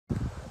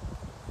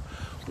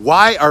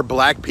Why are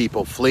black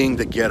people fleeing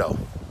the ghetto?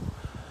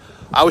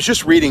 I was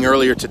just reading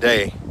earlier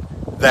today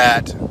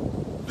that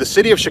the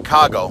city of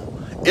Chicago,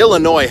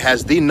 Illinois,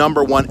 has the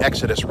 #1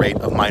 exodus rate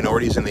of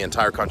minorities in the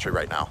entire country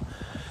right now.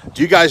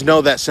 Do you guys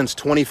know that since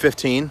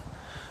 2015,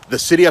 the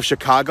city of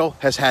Chicago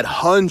has had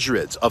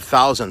hundreds of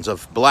thousands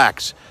of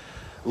blacks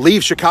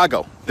leave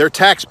Chicago? Their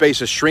tax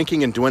base is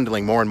shrinking and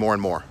dwindling more and more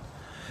and more.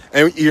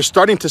 And you're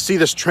starting to see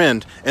this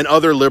trend in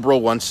other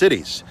liberal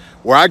cities.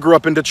 Where I grew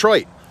up in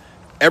Detroit,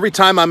 every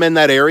time I'm in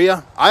that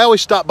area, I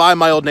always stop by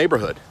my old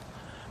neighborhood.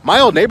 My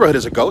old neighborhood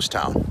is a ghost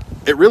town.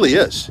 It really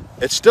is.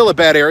 It's still a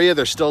bad area.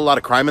 There's still a lot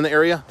of crime in the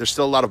area. There's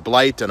still a lot of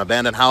blight and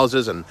abandoned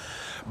houses and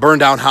burned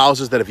down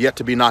houses that have yet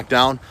to be knocked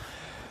down.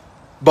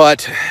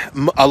 But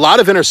a lot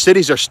of inner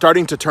cities are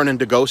starting to turn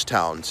into ghost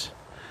towns.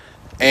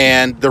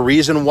 And the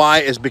reason why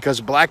is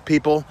because black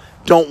people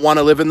don't want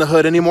to live in the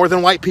hood any more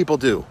than white people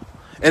do.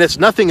 And it's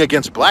nothing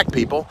against black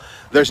people.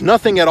 There's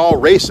nothing at all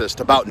racist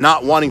about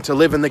not wanting to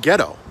live in the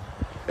ghetto.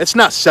 It's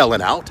not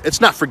selling out.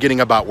 It's not forgetting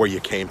about where you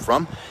came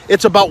from.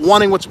 It's about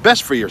wanting what's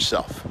best for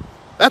yourself.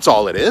 That's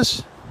all it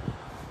is.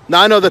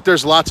 Now, I know that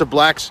there's lots of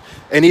blacks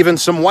and even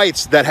some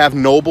whites that have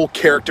noble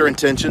character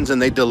intentions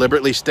and they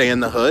deliberately stay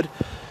in the hood.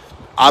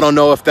 I don't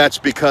know if that's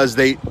because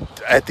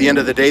at the end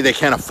of the day, they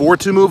can't afford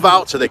to move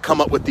out, so they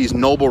come up with these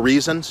noble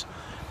reasons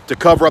to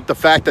cover up the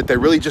fact that they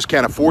really just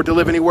can't afford to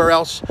live anywhere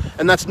else.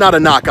 And that's not a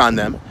knock on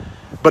them,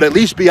 but at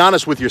least be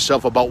honest with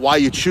yourself about why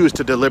you choose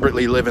to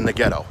deliberately live in the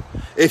ghetto.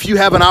 If you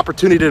have an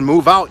opportunity to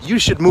move out, you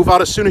should move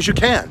out as soon as you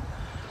can.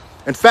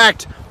 In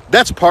fact,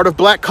 that's part of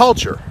black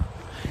culture,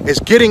 is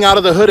getting out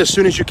of the hood as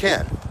soon as you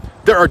can.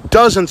 There are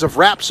dozens of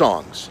rap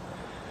songs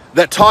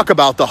that talk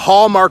about the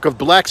hallmark of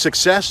black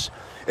success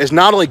is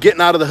not only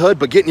getting out of the hood,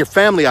 but getting your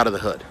family out of the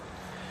hood.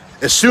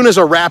 As soon as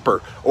a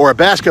rapper or a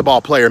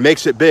basketball player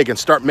makes it big and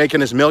start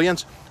making his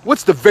millions,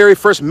 what's the very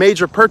first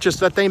major purchase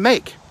that they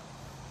make?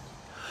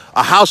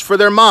 A house for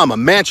their mom, a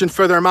mansion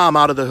for their mom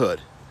out of the hood.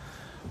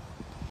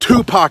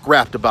 Tupac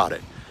rapped about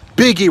it.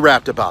 Biggie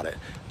rapped about it.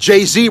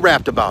 Jay-Z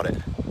rapped about it.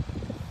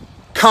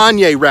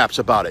 Kanye raps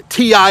about it.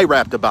 T.I.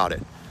 rapped about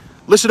it.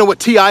 Listen to what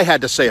T.I.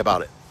 had to say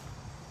about it.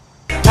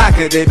 How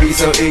could they be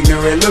so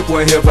ignorant? Look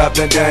what hip-hop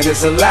done done.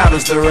 It's allowed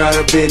us to run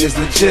a business,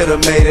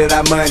 legitimated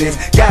our monies,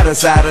 got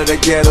us out of the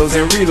ghettos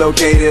and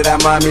relocated our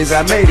mommies.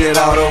 I made it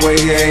all the way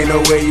here, ain't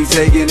no way you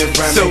taking it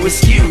from me. So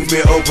excuse me,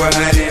 Oprah,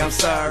 honey, I'm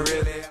sorry,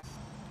 really.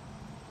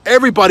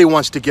 Everybody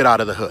wants to get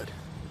out of the hood.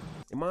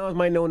 Your moms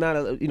might know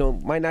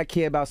might not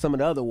care about some of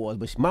the other awards,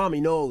 but mommy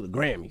know the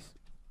Grammys.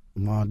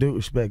 Mom do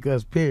respect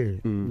us,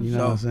 period. You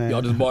know what I'm saying?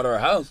 Y'all just bought her a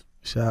house.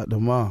 Shout out to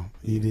mom.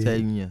 You did. Tell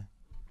you.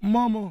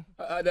 Mama.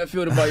 How'd that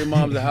feel to buy your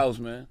mom's a house,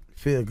 man?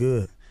 Feel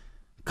good.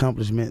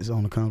 Accomplishments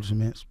on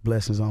accomplishments.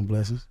 Blessings on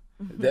blessings.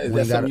 We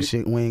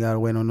ain't got to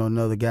wait on no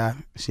another guy.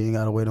 She ain't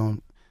got to wait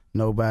on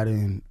nobody,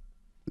 and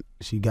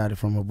she got it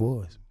from her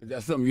boys. Is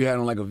that something you had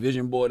on like a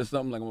vision board or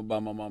something? Like, I'm going to buy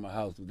my mama a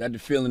house. Was that the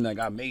feeling like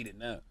I made it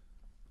now?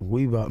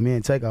 Me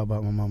and Takeout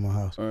bought my mama a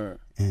house.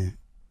 And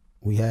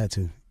we had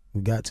to.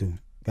 We got to.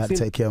 Got to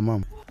take care of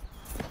mama.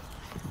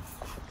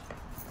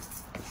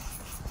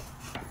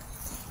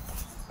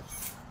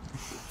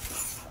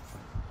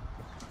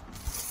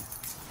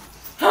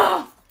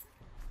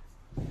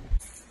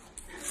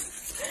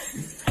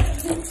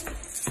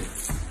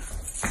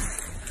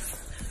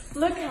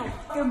 Look how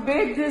fucking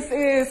big this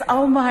is.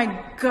 Oh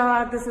my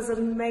God, this is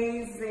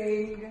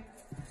amazing.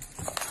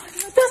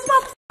 That's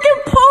my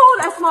fucking pool.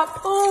 That's my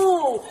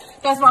pool.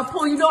 That's my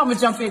pool. You know I'm gonna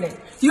jump in it.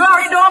 You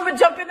already know I'm gonna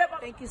jump in it.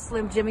 Thank you,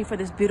 Slim Jimmy, for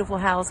this beautiful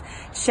house.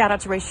 Shout out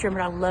to Ray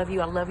Sherman. I love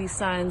you. I love you,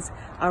 sons.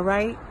 All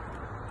right.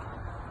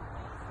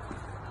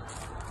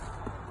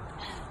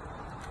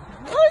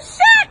 Oh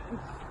shit!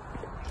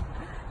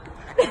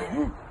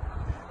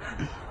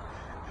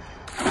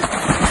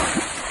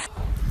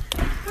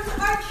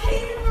 I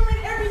came room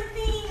and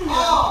everything.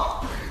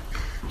 Oh.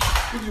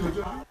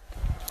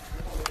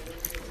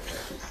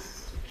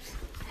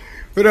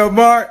 What up,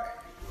 Mark?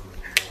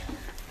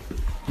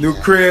 New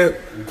crib.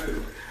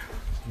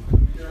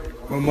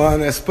 My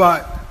mom that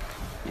spot.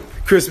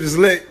 Christmas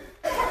lit.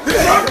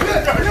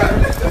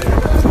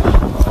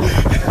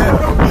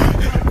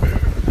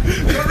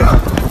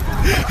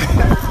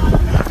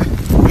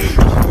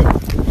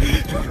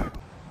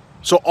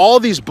 So all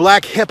these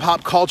black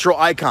hip-hop cultural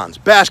icons,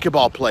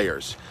 basketball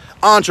players,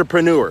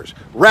 entrepreneurs,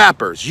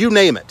 rappers, you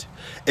name it,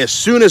 as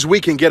soon as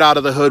we can get out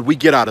of the hood, we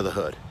get out of the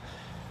hood.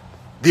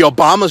 The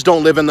Obamas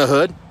don't live in the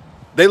hood.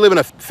 They live in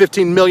a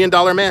 $15 million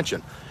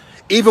mansion.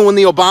 Even when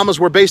the Obamas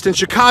were based in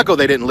Chicago,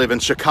 they didn't live in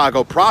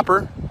Chicago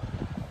proper.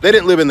 They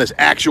didn't live in this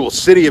actual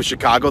city of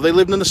Chicago. They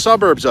lived in the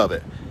suburbs of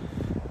it,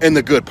 in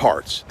the good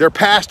parts. Their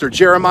pastor,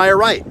 Jeremiah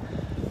Wright,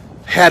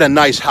 had a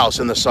nice house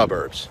in the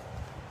suburbs.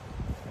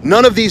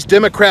 None of these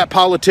Democrat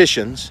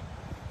politicians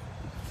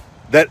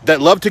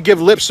that love to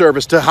give lip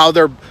service to how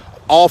they're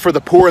all for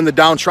the poor and the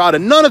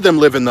downtrodden, none of them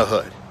live in the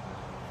hood.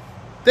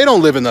 They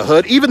don't live in the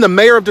hood. Even the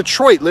mayor of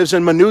Detroit lives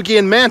in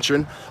Manugian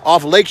Mansion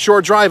off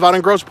Lakeshore Drive out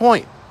in Grosse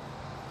Pointe.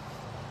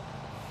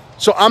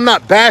 So I'm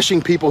not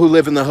bashing people who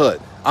live in the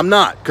hood. I'm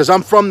not, because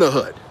I'm from the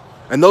hood.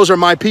 And those are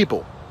my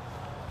people.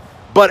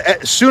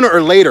 But sooner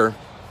or later,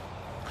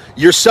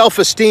 your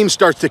self-esteem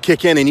starts to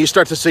kick in and you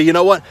start to say, you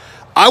know what?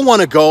 I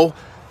want to go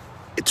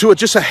to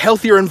just a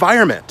healthier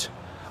environment.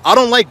 I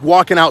don't like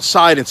walking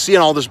outside and seeing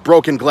all this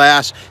broken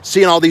glass,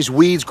 seeing all these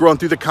weeds growing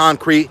through the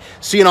concrete,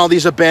 seeing all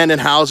these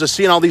abandoned houses,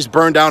 seeing all these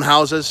burned down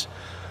houses.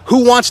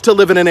 Who wants to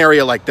live in an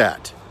area like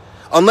that?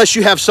 Unless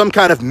you have some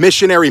kind of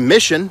missionary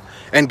mission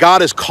and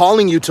God is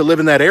calling you to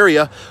live in that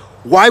area,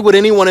 why would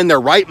anyone in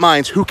their right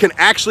minds who can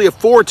actually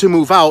afford to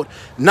move out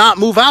not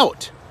move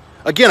out?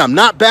 Again, I'm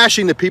not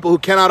bashing the people who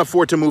cannot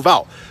afford to move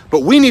out,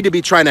 but we need to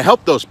be trying to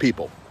help those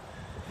people.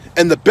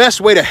 And the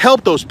best way to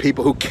help those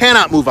people who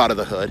cannot move out of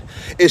the hood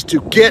is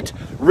to get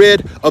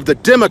rid of the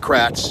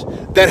Democrats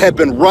that have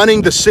been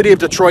running the city of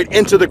Detroit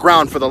into the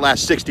ground for the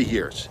last 60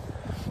 years.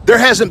 There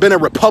hasn't been a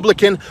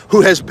Republican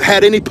who has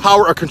had any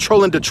power or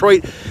control in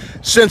Detroit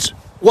since,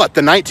 what,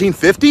 the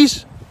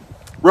 1950s?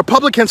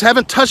 Republicans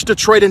haven't touched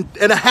Detroit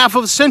in a half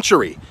of a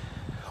century.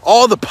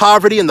 All the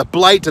poverty and the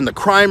blight and the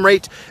crime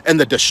rate and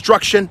the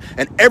destruction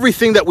and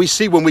everything that we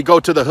see when we go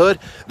to the hood,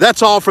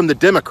 that's all from the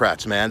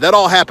Democrats, man. That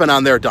all happened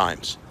on their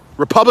dimes.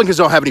 Republicans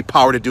don't have any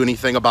power to do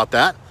anything about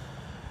that.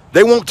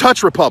 They won't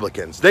touch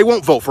Republicans. They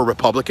won't vote for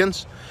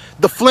Republicans.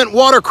 The Flint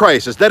water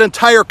crisis, that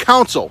entire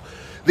council,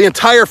 the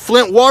entire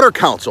Flint Water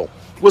Council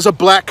was a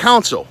black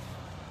council.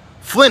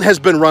 Flint has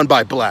been run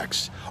by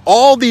blacks.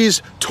 All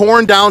these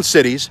torn down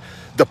cities,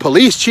 the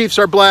police chiefs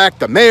are black,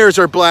 the mayors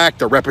are black,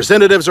 the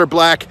representatives are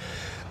black.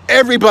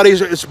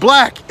 It's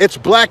black. It's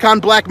black on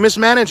black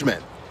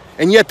mismanagement.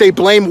 And yet they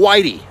blame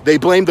whitey. They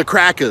blame the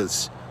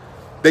crackers.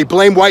 They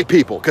blame white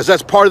people because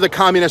that's part of the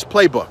communist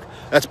playbook.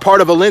 That's part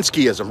of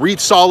Alinskyism.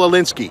 Read Saul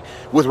Alinsky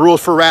with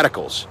Rules for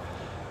Radicals.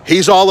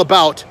 He's all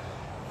about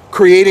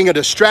creating a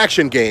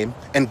distraction game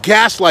and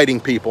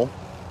gaslighting people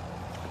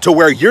to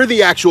where you're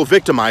the actual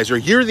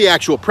victimizer, you're the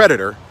actual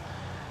predator,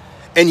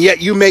 and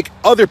yet you make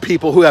other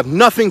people who have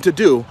nothing to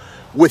do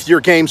with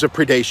your games of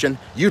predation,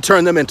 you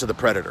turn them into the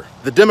predator.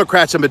 The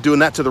Democrats have been doing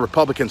that to the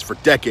Republicans for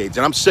decades,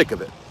 and I'm sick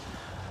of it.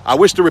 I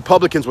wish the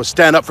Republicans would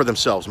stand up for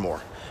themselves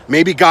more.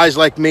 Maybe guys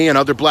like me and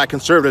other black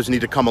conservatives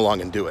need to come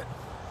along and do it.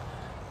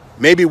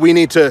 Maybe we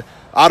need to,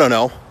 I don't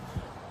know,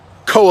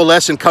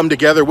 coalesce and come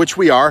together, which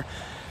we are,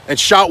 and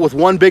shout with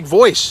one big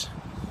voice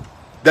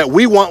that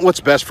we want what's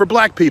best for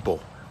black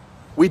people.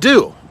 We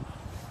do.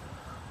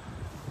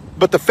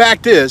 But the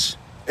fact is,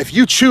 if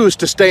you choose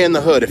to stay in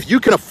the hood, if you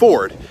can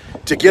afford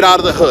to get out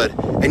of the hood,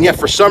 and yet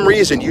for some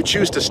reason you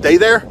choose to stay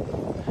there,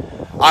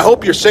 I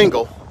hope you're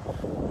single.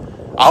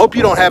 I hope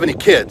you don't have any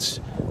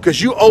kids,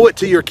 because you owe it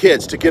to your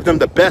kids to give them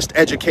the best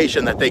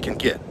education that they can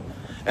get.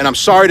 And I'm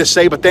sorry to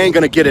say, but they ain't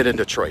gonna get it in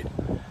Detroit.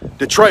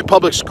 Detroit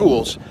public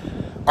schools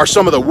are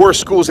some of the worst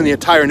schools in the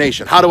entire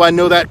nation. How do I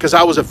know that? Because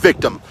I was a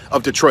victim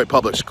of Detroit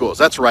public schools.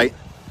 That's right.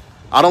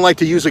 I don't like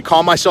to usually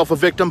call myself a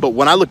victim, but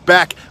when I look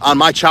back on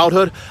my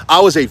childhood,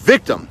 I was a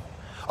victim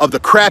of the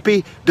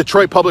crappy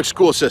Detroit public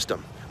school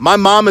system. My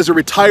mom is a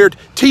retired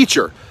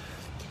teacher.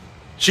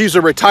 She's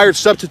a retired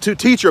substitute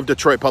teacher of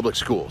Detroit public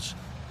schools.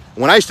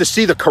 When I used to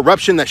see the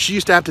corruption that she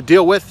used to have to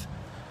deal with,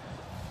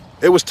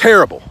 it was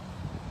terrible.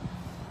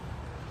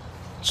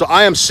 So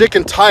I am sick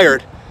and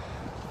tired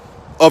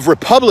of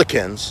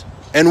Republicans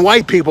and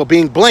white people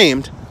being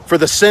blamed for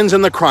the sins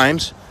and the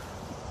crimes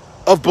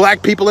of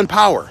black people in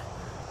power.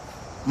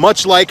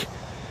 Much like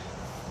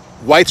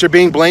whites are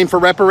being blamed for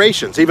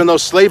reparations, even though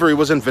slavery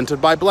was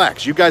invented by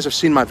blacks. You guys have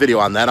seen my video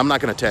on that. I'm not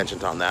going to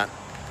tangent on that.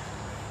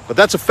 But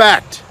that's a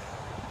fact.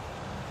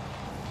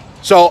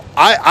 So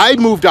I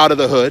moved out of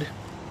the hood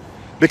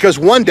because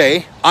one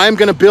day I'm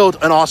going to build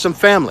an awesome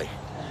family.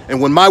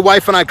 And when my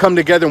wife and I come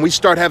together and we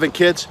start having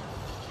kids,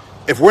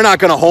 if we're not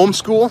going to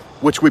homeschool,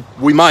 which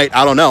we might,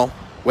 I don't know.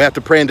 We have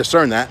to pray and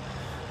discern that.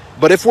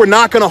 But if we're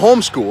not going to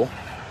homeschool,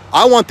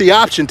 I want the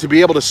option to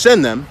be able to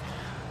send them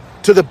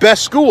to the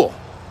best school.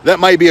 That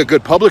might be a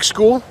good public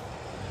school.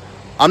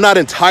 I'm not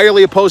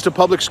entirely opposed to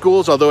public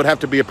schools, although it'd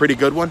have to be a pretty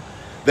good one.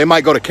 They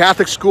might go to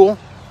Catholic school.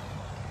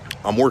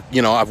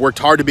 I've worked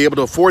hard to be able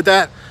to afford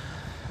that.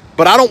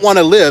 But I don't want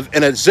to live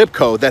in a zip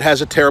code that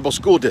has a terrible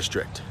school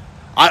district.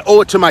 I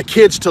owe it to my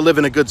kids to live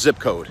in a good zip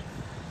code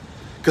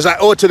because I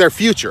owe it to their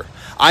future.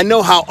 I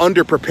know how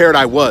underprepared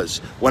I was.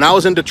 When I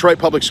was in Detroit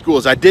public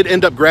schools, I did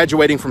end up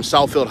graduating from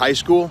Southfield High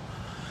School.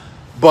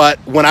 But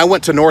when I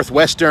went to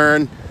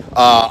Northwestern,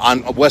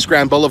 on West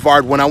Grand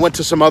Boulevard, when I went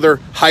to some other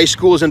high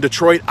schools in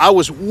Detroit, I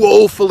was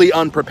woefully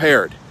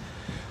unprepared.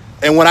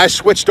 And when I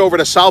switched over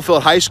to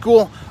Southfield High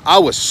School, I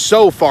was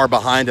so far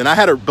behind, and I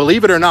had to,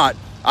 believe it or not,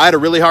 I had a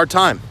really hard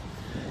time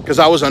because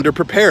I was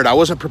underprepared. I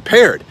wasn't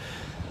prepared.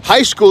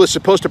 High school is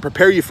supposed to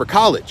prepare you for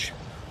college.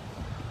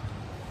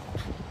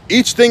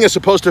 Each thing is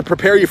supposed to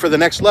prepare you for the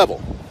next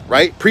level,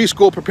 right?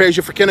 Preschool prepares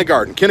you for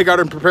kindergarten.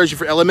 Kindergarten prepares you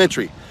for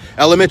elementary.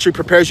 Elementary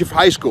prepares you for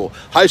high school.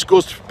 High school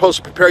is supposed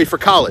to prepare you for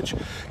college.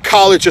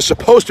 College is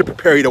supposed to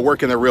prepare you to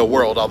work in the real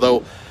world,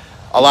 although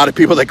a lot of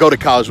people that go to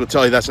college will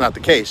tell you that's not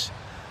the case.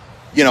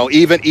 You know,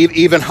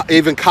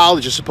 even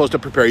college is supposed to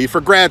prepare you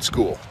for grad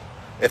school,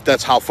 if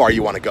that's how far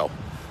you want to go.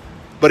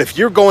 But if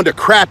you're going to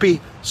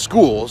crappy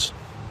schools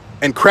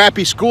and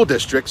crappy school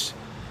districts,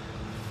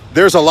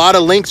 there's a lot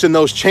of links in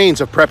those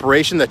chains of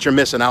preparation that you're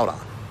missing out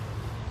on.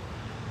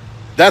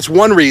 That's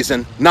one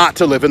reason not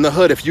to live in the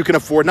hood if you can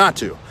afford not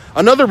to.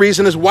 Another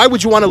reason is, why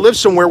would you want to live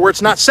somewhere where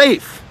it's not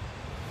safe?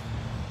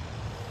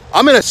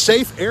 I'm in a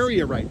safe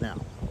area right now.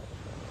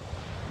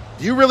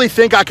 Do you really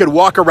think I could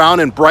walk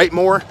around in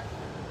Brightmoor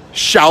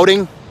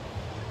shouting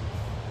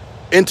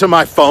into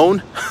my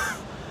phone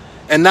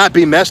and not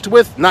be messed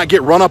with, not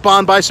get run up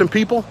on by some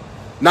people,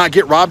 not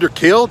get robbed or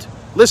killed?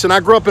 Listen, I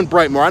grew up in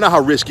Brightmoor. I know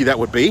how risky that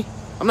would be.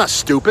 I'm not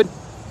stupid.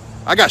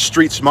 I got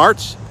street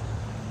smarts.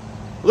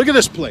 Look at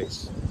this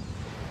place.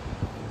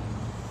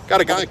 Got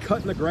a guy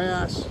cutting the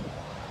grass.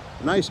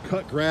 Nice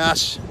cut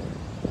grass.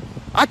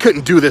 I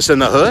couldn't do this in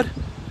the hood.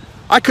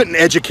 I couldn't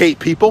educate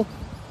people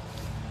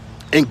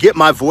and get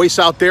my voice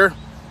out there,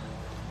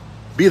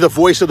 be the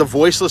voice of the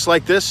voiceless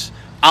like this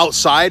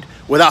outside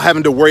without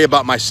having to worry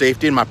about my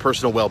safety and my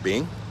personal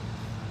well-being.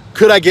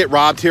 Could I get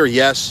robbed here?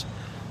 Yes,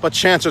 but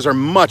chances are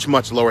much,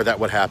 much lower that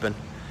would happen.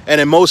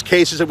 And in most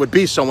cases, it would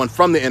be someone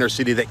from the inner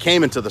city that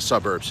came into the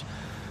suburbs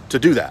to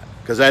do that,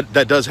 because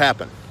that does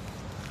happen.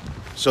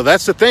 So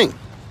that's the thing.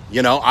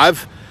 You know,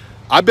 I've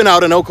been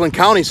out in Oakland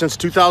County since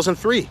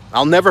 2003.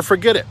 I'll never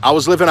forget it. I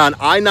was living on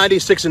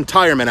I-96 in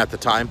Tireman at the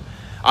time.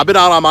 I've been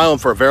out on my own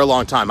for a very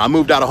long time. I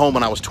moved out of home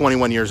when I was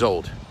 21 years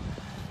old.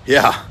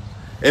 Yeah,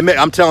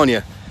 I'm telling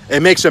you,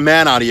 it makes a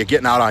man out of you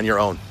getting out on your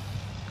own.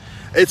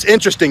 It's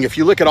interesting, if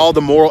you look at all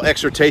the moral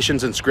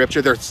exhortations in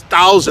Scripture, there's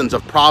thousands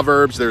of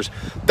proverbs, there's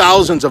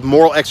thousands of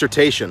moral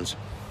exhortations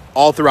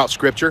all throughout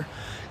Scripture.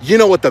 You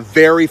know what the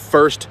very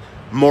first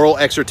moral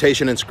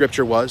exhortation in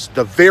Scripture was?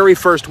 The very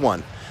first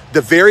one.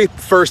 The very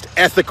first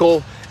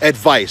ethical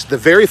advice, the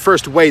very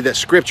first way that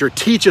Scripture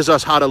teaches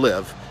us how to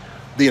live,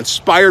 the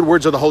inspired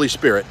words of the Holy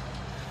Spirit,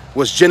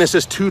 was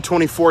Genesis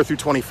 2:24 through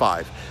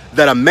 25,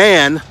 that a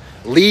man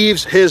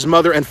leaves his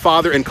mother and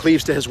father and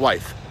cleaves to his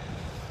wife.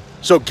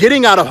 So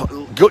getting out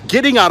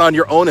on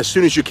your own as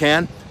soon as you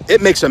can, it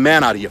makes a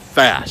man out of you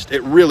fast.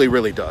 It really,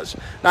 really does.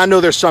 Now, I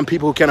know there's some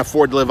people who can't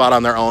afford to live out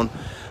on their own,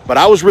 but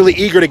I was really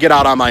eager to get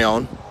out on my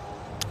own.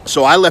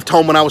 So I left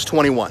home when I was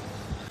 21.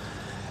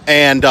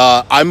 And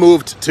I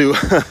moved to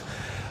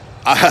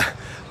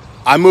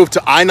I moved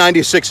to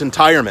I-96 in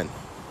Tireman.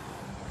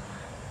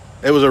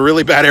 It was a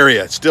really bad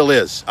area. It still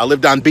is. I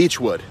lived on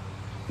Beechwood,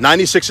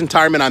 96 in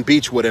Tireman on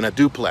Beechwood in a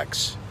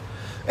duplex.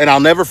 And I'll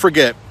never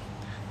forget,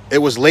 it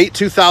was late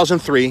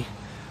 2003.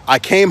 I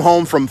came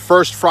home from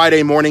First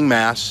Friday morning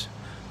mass.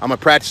 I'm a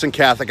practicing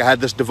Catholic. I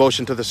had this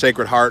devotion to the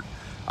Sacred Heart.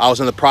 I was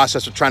in the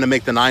process of trying to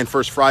make the 9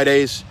 First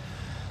Fridays.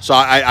 So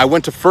I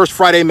went to First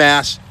Friday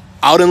mass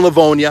out in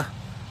Livonia,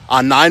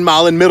 on 9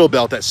 Mile and Middle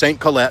Belt at St.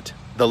 Colette.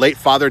 The late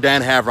Father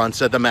Dan Havron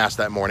said the mass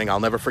that morning. I'll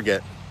never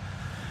forget.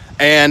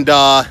 And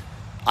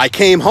I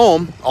came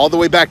home all the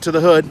way back to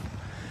the hood,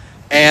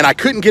 and I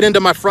couldn't get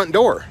into my front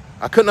door.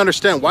 I couldn't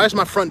understand, why is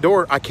my front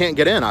door, I can't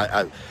get in.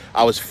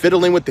 I was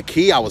fiddling with the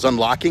key. I was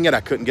unlocking it.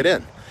 I couldn't get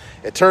in.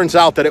 It turns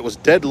out that it was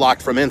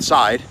deadlocked from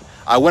inside.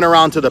 I went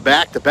around to the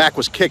back. The back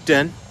was kicked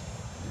in.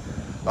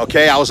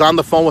 Okay, I was on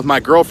the phone with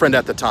my girlfriend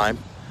at the time.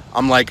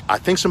 I'm like, I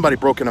think somebody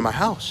broke into my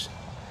house.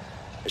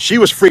 She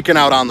was freaking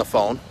out on the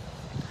phone.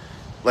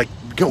 Like,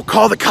 go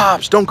call the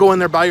cops. Don't go in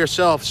there by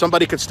yourself.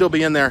 Somebody could still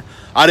be in there.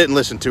 I didn't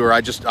listen to her.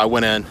 I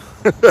went in.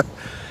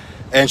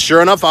 And sure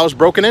enough, I was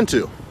broken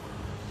into.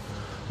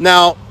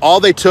 Now, all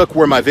they took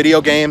were my video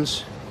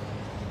games.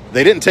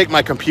 They didn't take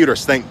my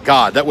computers, thank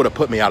God. That would have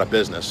put me out of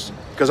business,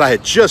 because I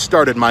had just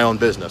started my own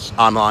business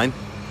online.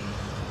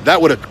 That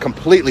would have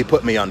completely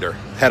put me under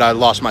had I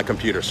lost my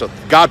computer. So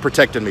God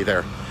protected me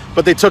there.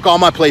 But they took all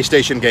my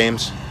PlayStation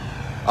games.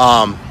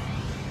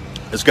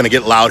 It's going to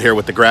get loud here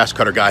with the grass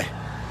cutter guy.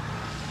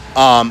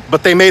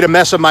 But they made a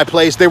mess of my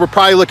place. They were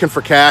probably looking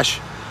for cash.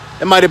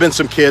 It might have been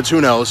some kids, who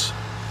knows.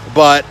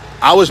 But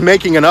I was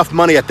making enough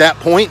money at that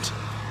point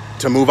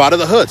to move out of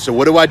the hood. So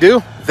what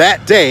do?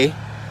 That day,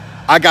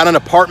 I got an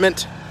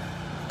apartment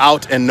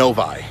out in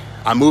Novi.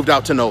 I moved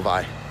out to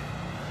Novi.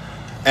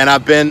 And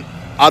I've been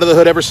out of the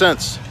hood ever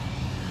since.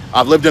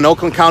 I've lived in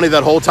Oakland County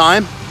that whole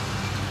time.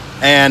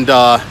 And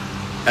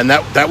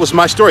that was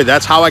my story.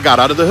 That's how I got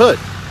out of the hood.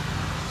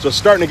 So it's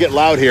starting to get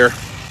loud here.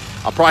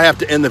 I'll probably have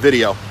to end the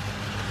video.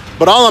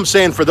 But all I'm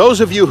saying, for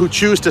those of you who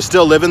choose to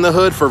still live in the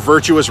hood for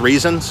virtuous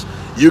reasons,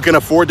 you can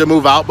afford to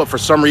move out, but for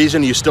some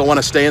reason you still want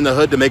to stay in the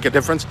hood to make a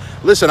difference.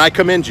 Listen, I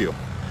commend you.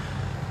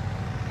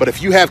 But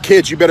if you have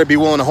kids, you better be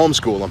willing to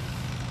homeschool them,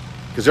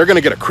 because they're going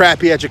to get a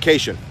crappy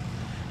education.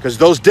 Because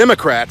those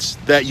Democrats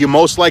that you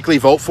most likely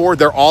vote for,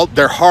 they're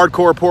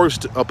hardcore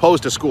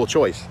opposed to school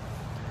choice.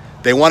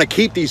 They want to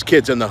keep these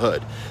kids in the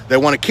hood. They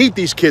want to keep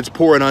these kids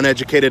poor and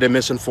uneducated and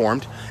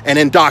misinformed and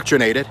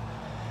indoctrinated,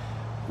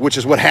 which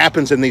is what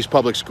happens in these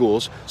public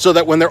schools, so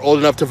that when they're old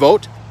enough to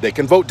vote, they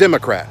can vote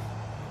Democrat.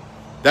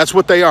 That's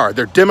what they are.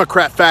 They're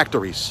Democrat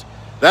factories.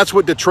 That's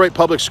what Detroit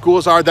public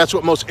schools are. That's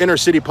what most inner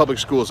city public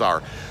schools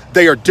are.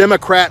 They are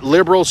Democrat,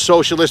 liberal,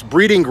 socialist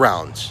breeding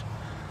grounds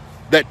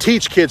that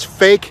teach kids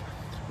fake,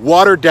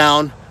 watered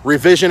down,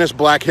 revisionist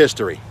black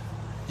history.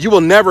 You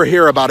will never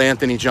hear about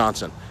Anthony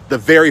Johnson, the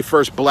very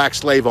first black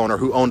slave owner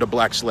who owned a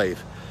black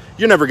slave.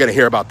 You're never going to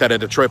hear about that at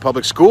Detroit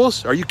Public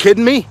Schools. Are you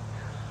kidding me?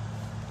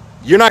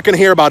 You're not going to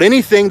hear about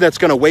anything that's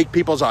going to wake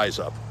people's eyes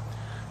up.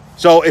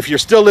 So if you're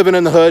still living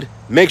in the hood,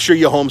 make sure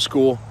you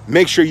homeschool.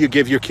 Make sure you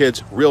give your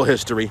kids real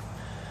history.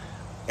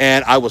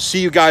 And I will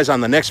see you guys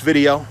on the next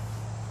video.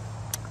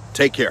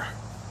 Take care.